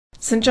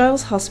St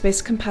Giles Hospice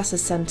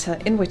Compassus Centre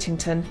in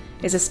Whittington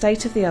is a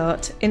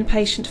state-of-the-art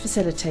inpatient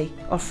facility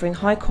offering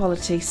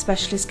high-quality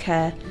specialist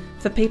care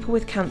for people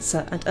with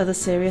cancer and other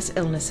serious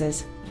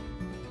illnesses.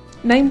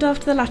 Named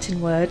after the Latin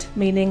word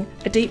meaning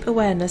a deep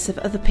awareness of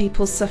other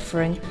people's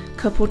suffering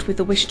coupled with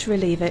the wish to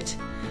relieve it,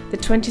 the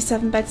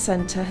 27-bed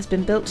centre has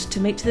been built to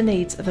meet the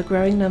needs of a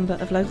growing number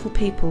of local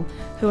people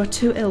who are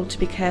too ill to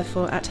be cared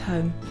for at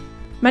home.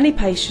 Many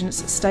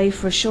patients stay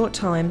for a short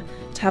time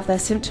to have their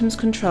symptoms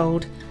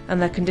controlled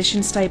and their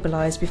condition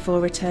stabilised before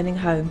returning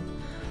home,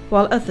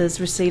 while others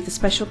receive the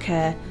special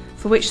care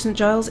for which St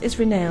Giles is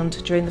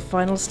renowned during the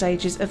final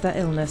stages of their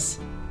illness.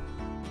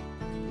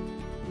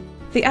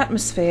 The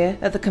atmosphere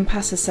at the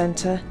Compassus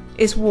Centre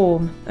is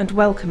warm and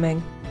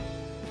welcoming.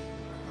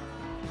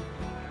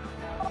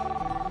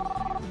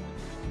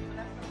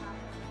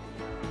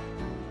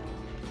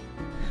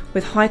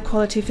 With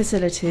high-quality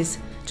facilities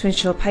to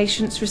ensure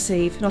patients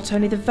receive not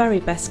only the very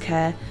best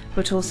care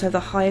but also the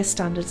highest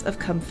standards of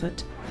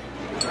comfort.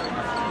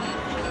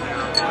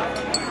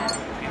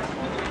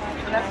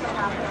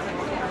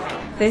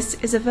 This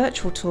is a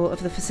virtual tour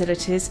of the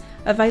facilities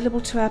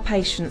available to our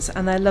patients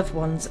and their loved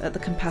ones at the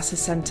Compassus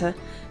Centre,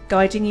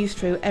 guiding you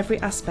through every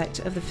aspect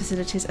of the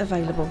facilities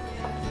available.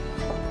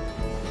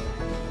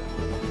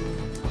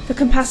 The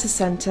Compassus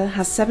Centre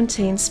has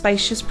 17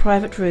 spacious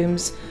private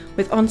rooms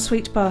with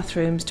ensuite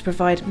bathrooms to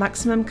provide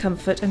maximum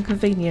comfort and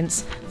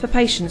convenience for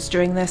patients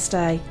during their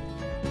stay.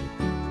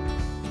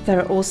 There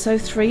are also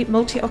 3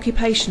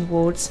 multi-occupation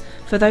wards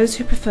for those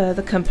who prefer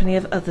the company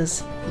of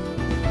others.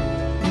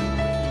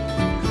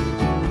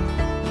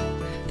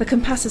 The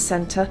Compassus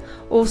Centre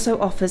also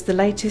offers the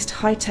latest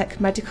high-tech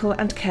medical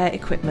and care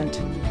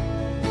equipment.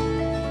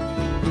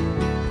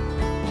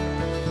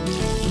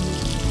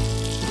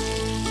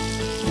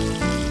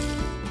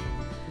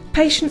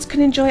 Patients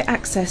can enjoy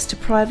access to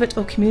private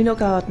or communal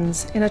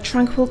gardens in a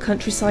tranquil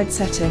countryside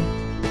setting.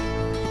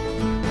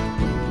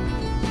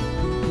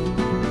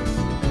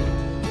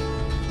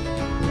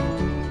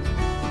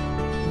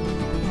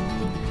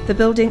 The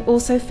building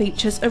also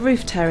features a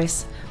roof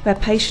terrace where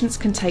patients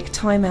can take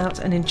time out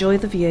and enjoy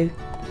the view.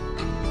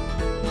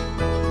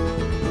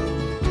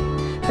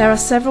 There are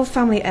several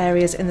family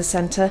areas in the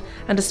centre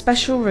and a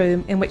special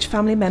room in which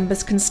family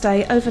members can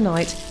stay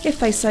overnight if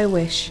they so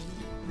wish.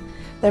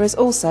 There is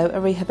also a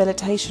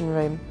rehabilitation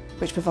room,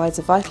 which provides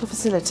a vital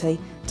facility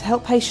to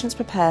help patients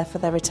prepare for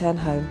their return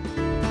home.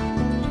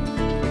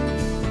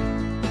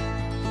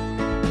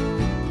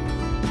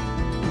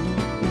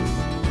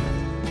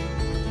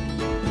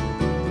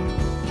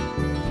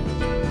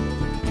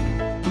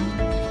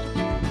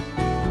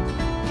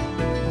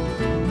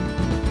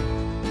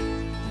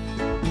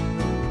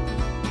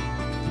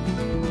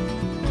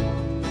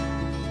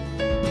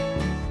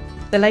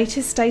 The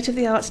latest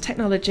state-of-the-art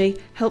technology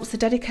helps the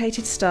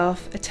dedicated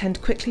staff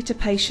attend quickly to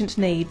patient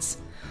needs,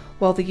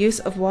 while the use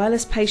of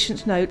wireless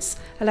patient notes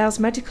allows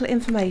medical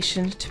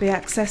information to be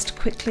accessed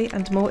quickly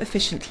and more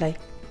efficiently.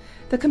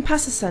 The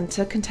Compassus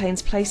Centre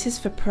contains places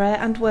for prayer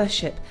and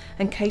worship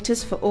and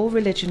caters for all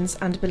religions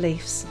and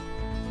beliefs.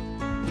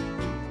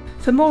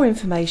 For more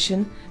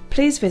information,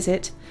 please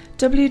visit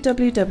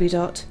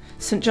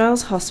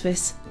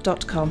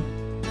www.stgileshospice.com.